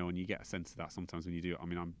 and you get a sense of that sometimes when you do it. I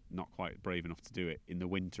mean, I'm not quite brave enough to do it in the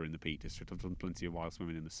winter in the Peak District. I've done plenty of wild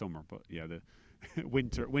swimming in the summer. But yeah, the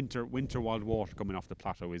winter wild water coming off the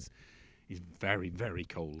plateau is very, very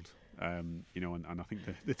cold. And I think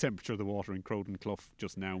the temperature of the water in Crowden Clough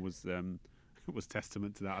just now was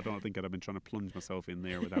testament to that. I don't think I'd have been trying to plunge myself in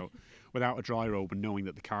there without a dry robe, and knowing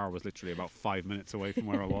that the car was literally about 5 minutes away from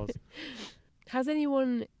where I was. Has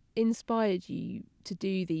anyone inspired you to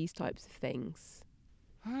do these types of things?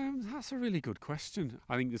 That's a really good question.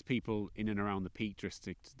 I think there's people in and around the Peak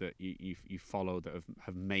District that you follow that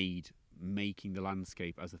have made making the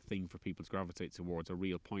landscape as a thing for people to gravitate towards a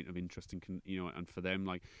real point of interest, and and for them,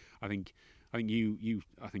 like I think you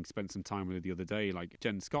spent some time with her the other day, like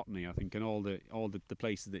Jen Scottney, I think, and all the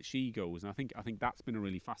places that she goes, and I think that's been a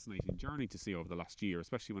really fascinating journey to see over the last year,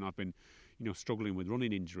 especially when I've been struggling with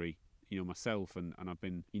running injury myself, and I've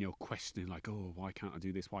been questioning, like, oh, why can't I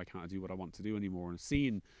do this, why can't I do what I want to do anymore,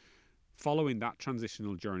 and following that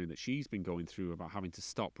transitional journey that she's been going through about having to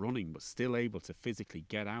stop running but still able to physically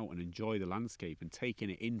get out and enjoy the landscape and taking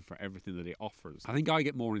it in for everything that it offers. I think I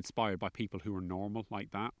get more inspired by people who are normal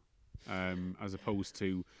like that, as opposed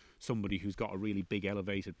to somebody who's got a really big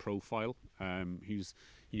elevated profile, who's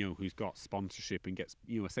got sponsorship and gets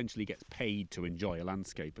essentially gets paid to enjoy a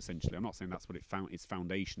landscape. Essentially, I'm not saying that's what its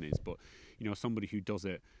foundation is, but somebody who does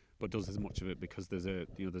it but does as much of it because there's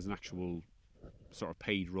an actual sort of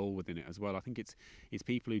paid role within it as well. I think it's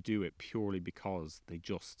people who do it purely because they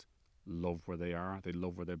just love where they are, they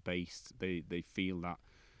love where they're based, they feel that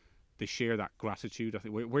they share that gratitude. I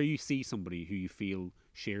think where you see somebody who you feel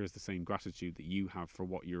shares the same gratitude that you have for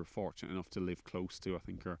what you're fortunate enough to live close to, I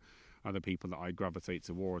think are the people that I gravitate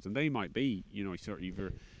towards. And they might be sort of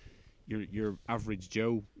either your average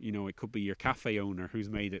Joe, it could be your cafe owner who's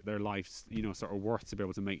made it their life's sort of worth to be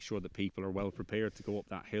able to make sure that people are well prepared to go up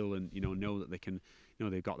that hill and know that they can,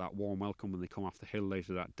 they've got that warm welcome when they come off the hill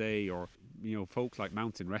later that day. Or folk like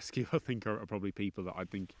Mountain Rescue, I think are probably people that I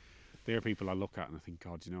think they're people I look at and I think,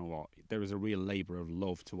 God, you know what, there is a real labour of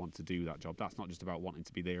love to want to do that job. That's not just about wanting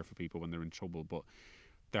to be there for people when they're in trouble, but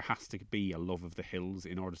there has to be a love of the hills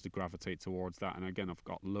in order to gravitate towards that. And again, I've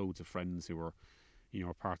got loads of friends who are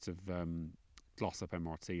parts of Glossop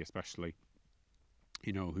MRT especially,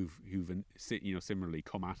 who've similarly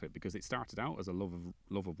come at it because it started out as a love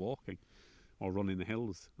of walking or running the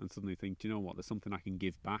hills, and suddenly think, you know what, there's something I can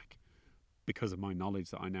give back because of my knowledge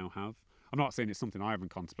that I now have. I'm not saying it's something I haven't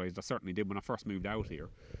contemplated. I certainly did when I first moved out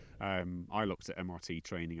here. I looked at MRT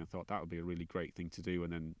training and thought that would be a really great thing to do,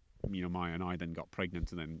 and then Maya and I then got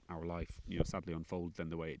pregnant, and then our life sadly unfolded then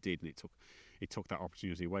the way it did, and it took that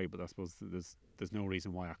opportunity away. But I suppose there's no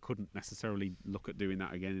reason why I couldn't necessarily look at doing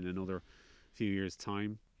that again in another few years'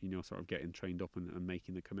 time, sort of getting trained up and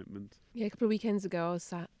making the commitment. Yeah, a couple of weekends ago I was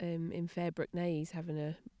sat in Fairbrook Naze having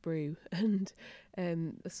a brew, and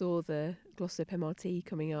I saw the Glossop MRT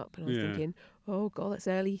coming up, and I was thinking, oh God, that's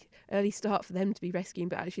early start for them to be rescuing,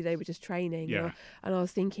 but actually they were just training. Yeah. And I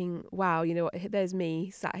was thinking, wow, there's me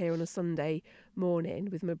sat here on a Sunday morning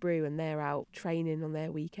with my brew, and they're out training on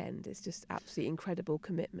their weekend. It's just absolutely incredible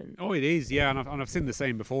commitment. Oh, it is, yeah. And I've seen the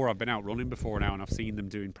same before. I've been out running before now, and I've seen them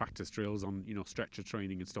doing practice drills on stretcher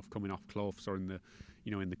training and stuff coming off Cloughs or in the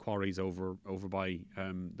in the quarries over by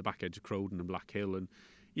the back edge of Crowden and Black Hill. And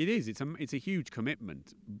it's a huge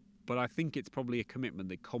commitment, but I think it's probably a commitment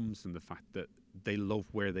that comes from the fact that they love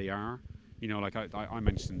where they are. Like I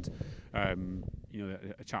mentioned,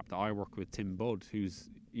 a chap that I work with, Tim Budd, who's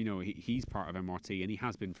he's part of MRT, and he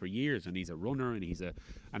has been for years, and he's a runner, and he's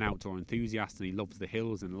an outdoor enthusiast, and he loves the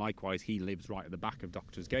hills, and likewise he lives right at the back of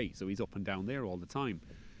Doctor's Gate, so he's up and down there all the time.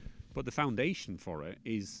 But the foundation for it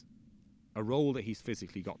is a role that he's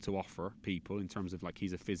physically got to offer people in terms of, like,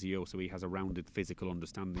 he's a physio, so he has a rounded physical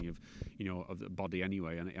understanding of of the body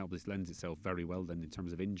anyway, and it obviously lends itself very well then in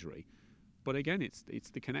terms of injury. But again, it's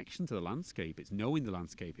the connection to the landscape. It's knowing the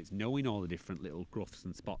landscape. It's knowing all the different little groughs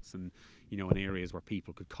and spots and and areas where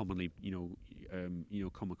people could commonly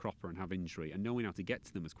come a cropper and have injury, and knowing how to get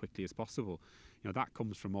to them as quickly as possible. That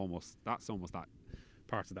comes from almost that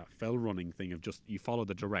part of that fell running thing of just you follow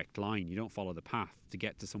the direct line. You don't follow the path to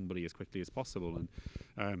get to somebody as quickly as possible.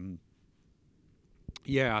 And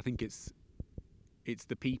I think it's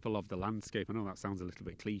the people of the landscape. I know that sounds a little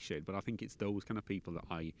bit cliched, but I think it's those kind of people that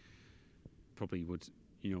I probably would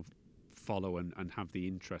follow and have the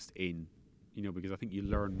interest in, because I think you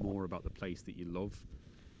learn more about the place that you love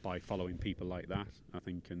by following people like that, I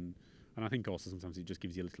think. And I think also sometimes it just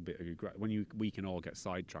gives you a little bit of we can all get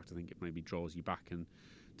sidetracked. I think it maybe draws you back and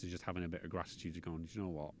to just having a bit of gratitude to going, you know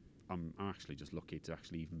what, I'm actually just lucky to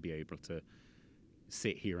actually even be able to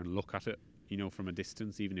sit here and look at it from a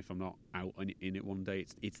distance, even if I'm not out in it one day.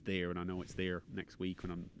 It's there, and I know it's there next week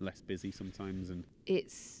when I'm less busy sometimes. And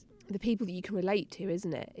it's the people that you can relate to,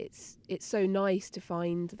 isn't it? It's so nice to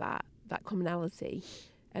find that commonality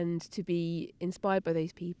and to be inspired by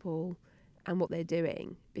those people and what they're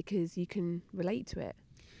doing, because you can relate to it.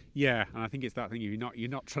 Yeah, and I think it's that thing. You're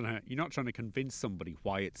not trying to convince somebody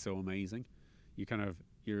why it's so amazing. You kind of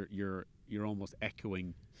you're almost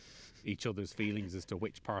echoing each other's feelings as to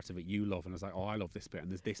which part of it you love, and it's like, oh, I love this bit,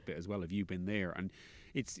 and there's this bit as well. Have you been there? And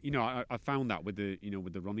it's, I found that with the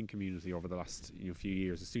with the running community over the last few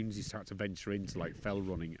years. As soon as you start to venture into like fell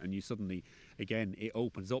running, and you suddenly, again, it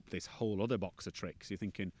opens up this whole other box of tricks. You're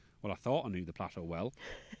thinking, well, I thought I knew the plateau well,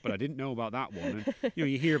 but I didn't know about that one. And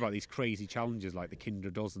you hear about these crazy challenges like the Kinder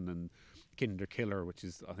Dozen and Kinder Killer, which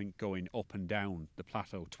is, I think, going up and down the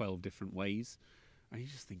plateau 12 different ways, and you're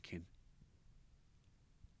just thinking,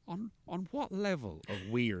 on what level of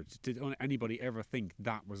weird did anybody ever think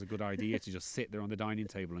that was a good idea to just sit there on the dining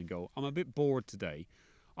table and go, I'm a bit bored today,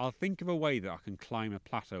 I'll think of a way that I can climb a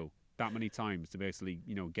plateau that many times to basically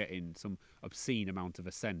get in some obscene amount of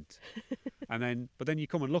ascent. But then you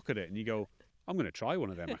come and look at it and you go, I'm going to try one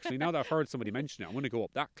of them actually. Now that I've heard somebody mention it, I'm going to go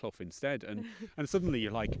up that clough instead. And suddenly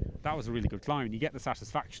you're like, that was a really good climb. And you get the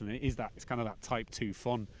satisfaction. And it's kind of that type 2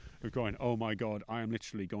 fun of going, oh my God, I am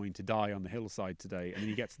literally going to die on the hillside today. And then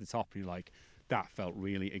you get to the top and you're like, that felt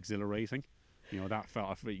really exhilarating. You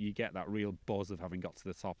get that real buzz of having got to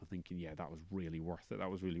the top and thinking, yeah, that was really worth it.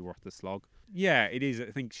 That was really worth the slog. Yeah, it is.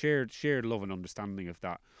 I think shared love and understanding of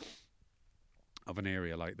that, of an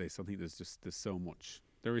area like this. I think there's so much.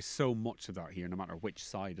 There is so much of that here, no matter which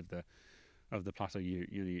side of the plateau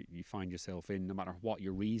you find yourself in, no matter what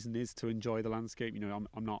your reason is to enjoy the landscape.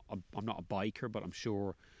 I'm not a biker, but I'm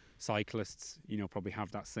sure cyclists, probably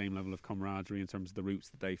have that same level of camaraderie in terms of the routes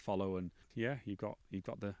that they follow. And yeah, you've got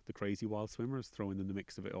the crazy wild swimmers thrown in the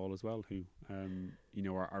mix of it all as well, who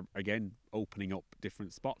are again opening up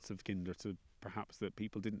different spots of Kinder to perhaps that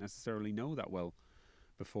people didn't necessarily know that well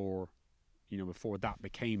before that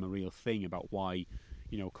became a real thing about why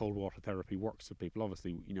cold water therapy works for people.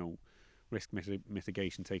 Obviously, risk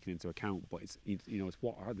mitigation taken into account, but it's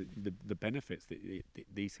what are the benefits that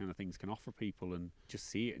these kind of things can offer people, and just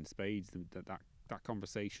see it in spades. That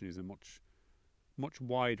conversation is a much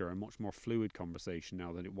wider and much more fluid conversation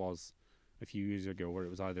now than it was a few years ago, where it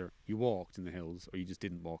was either you walked in the hills or you just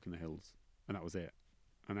didn't walk in the hills, and that was it.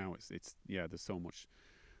 And now it's there's so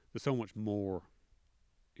much more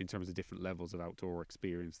in terms of different levels of outdoor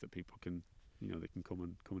experience that people can they can come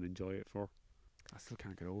and enjoy it for. I still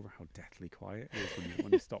can't get over how deathly quiet it is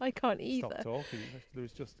when you stop. I can't either. Stop talking.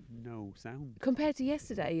 There's just no sound. Compared to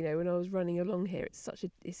yesterday, when I was running along here,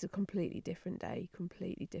 it's a completely different day,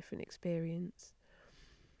 completely different experience.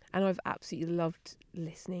 And I've absolutely loved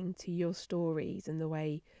listening to your stories and the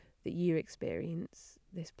way that you experience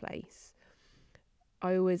this place.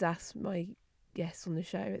 I always ask my guests on the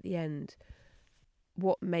show at the end,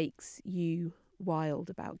 what makes you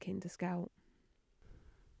wild about Kinder Scout?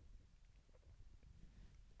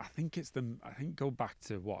 I think go back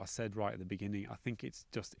to what I said right at the beginning. I think it's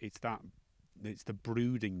the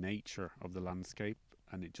brooding nature of the landscape,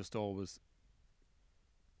 and it just always.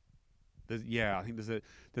 I think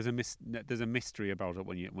there's a mystery about it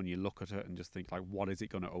when you look at it and just think, like, what is it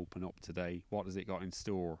going to open up today? What has it got in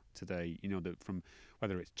store today? From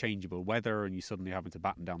whether it's changeable weather and you suddenly having to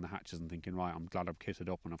batten down the hatches and thinking, right, I'm glad I've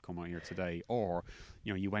kitted up and I've come out here today, or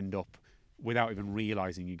you end up without even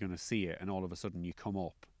realising you're going to see it, and all of a sudden you come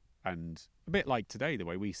up, and a bit like today, the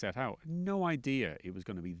way we set out, no idea it was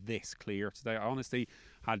going to be this clear today. I honestly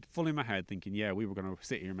had full in my head thinking, yeah, we were going to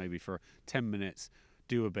sit here maybe for 10 minutes,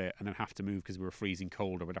 do a bit, and then have to move because we were freezing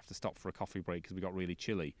cold, or we'd have to stop for a coffee break because we got really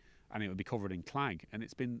chilly, and it would be covered in clag. And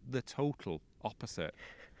it's been the total opposite.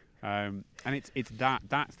 And that's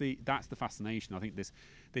the fascination. I think this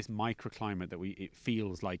microclimate that it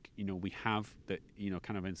feels like we have, that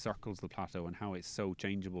kind of encircles the plateau, and how it's so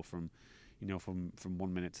changeable from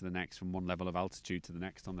 1 minute to the next, from one level of altitude to the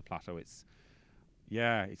next on the plateau. It's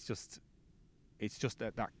just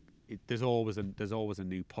that there's always a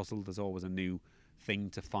new puzzle. There's always a new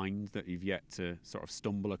thing to find that you've yet to sort of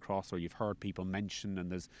stumble across, or you've heard people mention,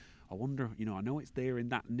 and I wonder, I know it's there in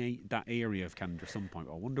that area of Kinder some point,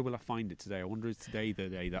 but I wonder, will I find it today? I wonder, is today the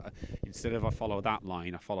day that instead of I follow that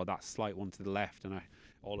line, I follow that slight one to the left, and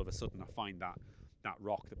all of a sudden I find that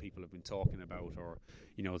rock that people have been talking about, or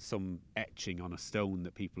some etching on a stone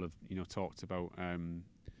that people have talked about,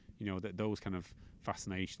 that those kind of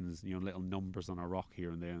fascinations, little numbers on a rock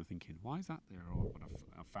here and there, and thinking, why is that there? Oh, but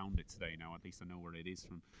I've found it today now, at least I know where it is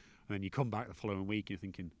from. And then you come back the following week and you're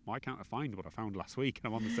thinking, why can't I find what I found last week, and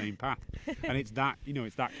I'm on the same path? And it's that,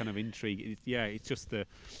 it's that kind of intrigue. It just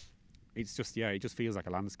feels like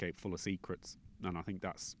a landscape full of secrets. And I think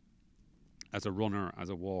that's, as a runner, as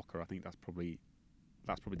a walker, I think that's probably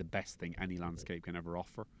the best thing any landscape can ever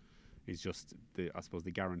offer, is just the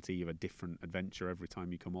guarantee of a different adventure every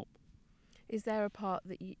time you come up. Is there a part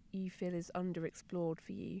that you feel is underexplored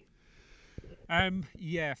for you?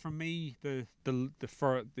 For me, the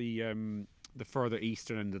the further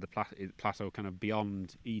eastern end of the plateau, kind of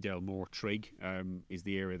beyond Edale Moor Trig, is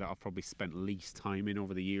the area that I've probably spent least time in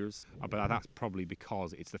over the years. But that's probably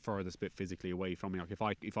because it's the furthest bit physically away from me.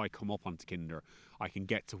 Like if I come up onto Kinder, I can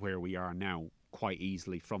get to where we are now quite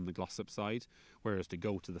easily from the Glossop side, whereas to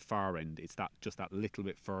go to the far end, it's just that little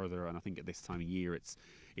bit further. And I think at this time of year, it's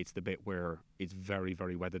the bit where it's very,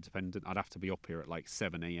 very weather dependent. I'd have to be up here at like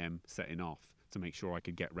 7 a.m. setting off to make sure I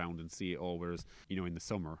could get round and see it all. Whereas, in the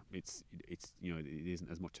summer, it's it isn't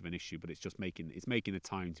as much of an issue, but it's just making the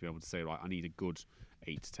time to be able to say, right, I need a good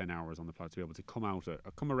 8 to 10 hours on the plateau to be able to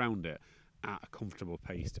come around it at a comfortable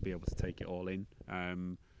pace to be able to take it all in.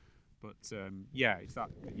 It's that.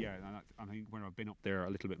 Yeah, I think when I've been up there a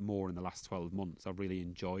little bit more in the last 12 months, I've really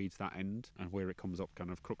enjoyed that end and where it comes up, kind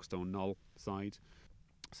of Crookstone Knoll side.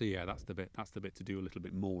 So yeah, that's the bit to do a little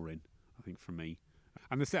bit more in, I think, for me.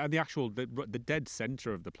 And the actual dead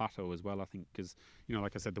centre of the plateau as well, I think, because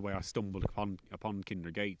like I said, the way I stumbled upon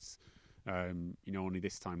Kinder Gates, only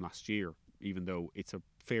this time last year, even though it's a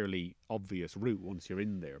fairly obvious route once you're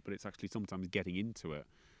in there, but it's actually sometimes getting into it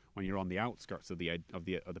when you're on the outskirts of the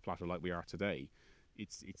plateau like we are today.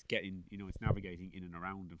 It's getting, it's navigating in and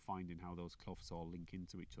around and finding how those cloughs all link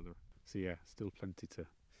into each other. So yeah, still plenty to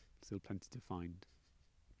find.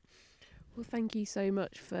 Well, thank you so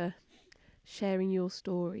much for sharing your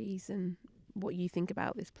stories and what you think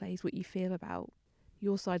about this place, what you feel about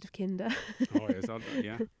your side of Kinder. Oh yes,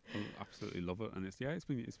 I absolutely love it, and it's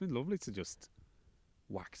been lovely to just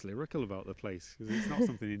wax lyrical about the place, because it's not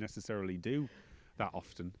something you necessarily do that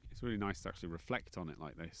often. It's really nice to actually reflect on it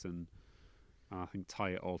like this, and I think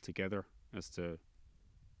tie it all together as to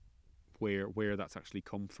where that's actually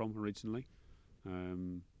come from originally.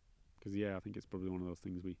 Because I think it's probably one of those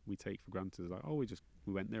things we take for granted. It's like, oh,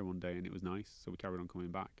 we went there one day and it was nice, so we carried on coming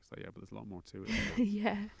back. It's like, yeah, but there's a lot more to it.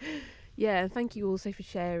 Yeah. Thank you also for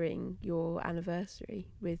sharing your anniversary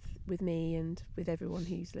with me and with everyone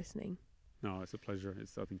who's listening. No, it's a pleasure.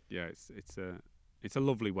 It's a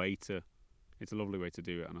lovely way to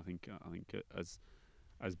do it, and I think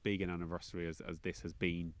as big an anniversary as this has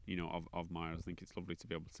been, of Myers, I think it's lovely to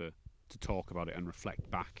be able to talk about it and reflect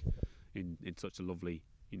back in such a lovely,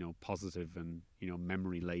 positive and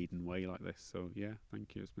memory laden way like this. So yeah,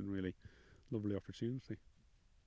 thank you. It's been a really lovely opportunity.